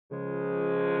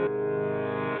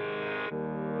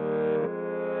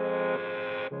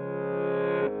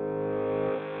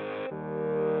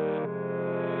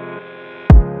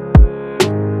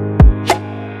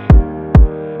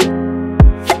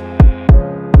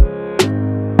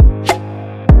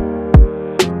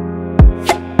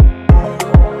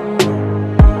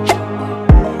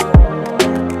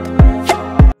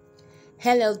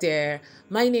Hello there,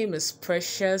 my name is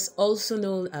Precious, also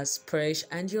known as Presh,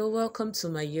 and you're welcome to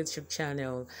my YouTube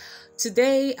channel.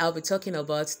 Today, I'll be talking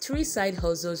about 3 side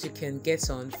hustles you can get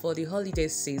on for the holiday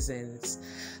seasons.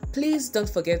 Please don't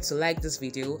forget to like this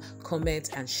video,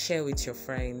 comment, and share with your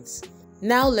friends.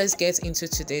 Now let's get into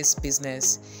today's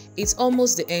business. It's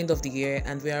almost the end of the year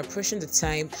and we are approaching the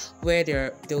time where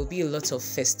there will be a lot of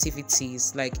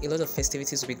festivities, like a lot of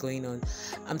festivities will be going on.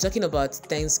 I'm talking about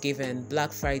Thanksgiving,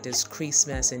 Black Fridays,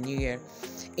 Christmas, and New Year.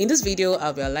 In this video,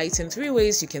 I'll be highlighting 3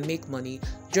 ways you can make money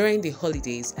during the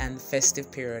holidays and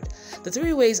festive period. The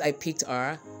 3 ways I picked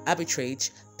are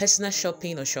arbitrage, personal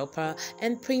shopping or shopper,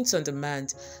 and print on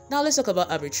demand. Now let's talk about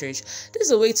arbitrage. This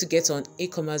is a way to get on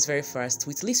e-commerce very fast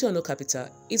with little or no capital.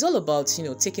 It's all about,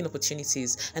 taking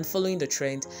opportunities and following the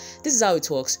trend. This is how it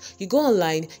works. You go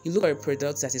online, you look for a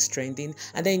product that is trending,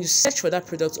 and then you search for that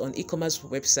product on e-commerce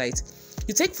website.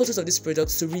 You take photos of this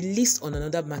product to release on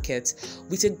another market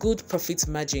with a good profit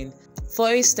margin.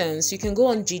 For instance, you can go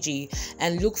on Gigi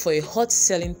and look for a hot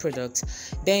selling product.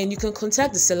 Then you can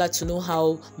contact the seller to know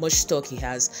how much stock he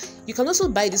has. You can also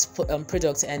buy this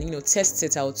product and test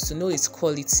it out to know its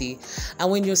quality. And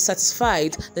when you're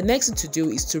satisfied, the next thing to do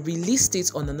is to release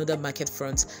it on another market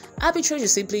front. Arbitrage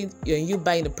is simply you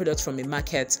buying a product from a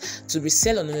market to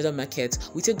resell on another market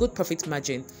with a good profit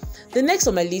margin. The next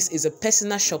on my list is a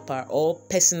personal shopper or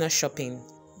personal shopping.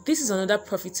 This is another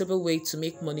profitable way to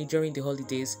make money during the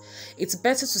holidays. It's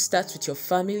better to start with your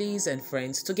families and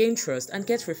friends to gain trust and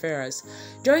get referrals.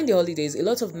 During the holidays, a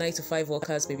lot of 9-to-5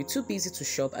 workers may be too busy to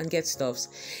shop and get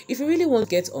stuffs. If you really want to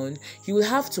get on, you will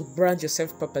have to brand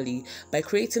yourself properly by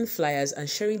creating flyers and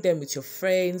sharing them with your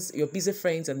friends, your busy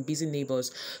friends and busy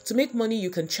neighbors. To make money,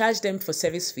 you can charge them for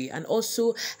service fee and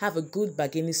also have a good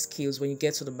bargaining skills when you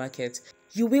get to the market.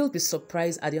 You will be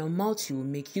surprised at the amount you will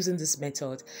make using this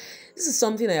method. This is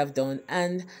something I have done,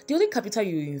 and the only capital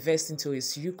you invest into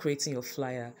is you creating your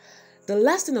flyer. The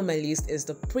last thing on my list is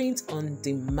the print on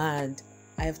demand.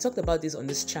 I have talked about this on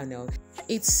this channel.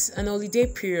 It's an holiday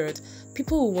period.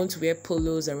 People will want to wear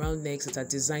polos around necks that are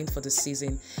designed for the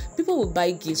season. People will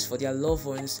buy gifts for their loved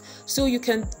ones. So you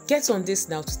can get on this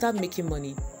now to start making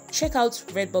money. Check out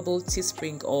Redbubble,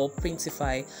 Teespring, or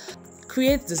Printify.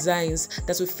 Create designs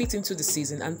that will fit into the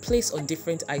season and place on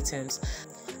different items.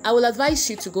 I will advise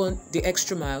you to go the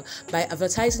extra mile by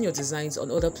advertising your designs on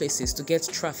other places to get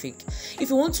traffic. If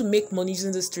you want to make money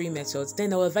using these 3 methods,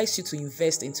 then I will advise you to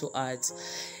invest into ads.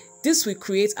 This will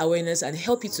create awareness and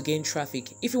help you to gain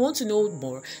traffic. If you want to know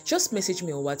more, just message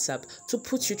me on WhatsApp to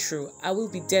put you through. I will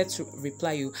be there to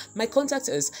reply you. My contact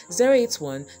is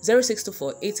 081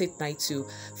 0624 8892.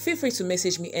 Feel free to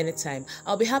message me anytime.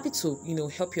 I'll be happy to,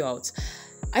 help you out.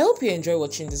 I hope you enjoy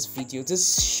watching this video,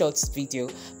 this short video.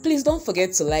 Please don't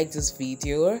forget to like this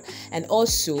video and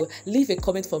also leave a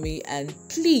comment for me, and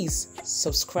please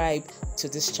subscribe to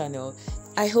this channel.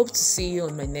 I hope to see you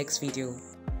on my next video.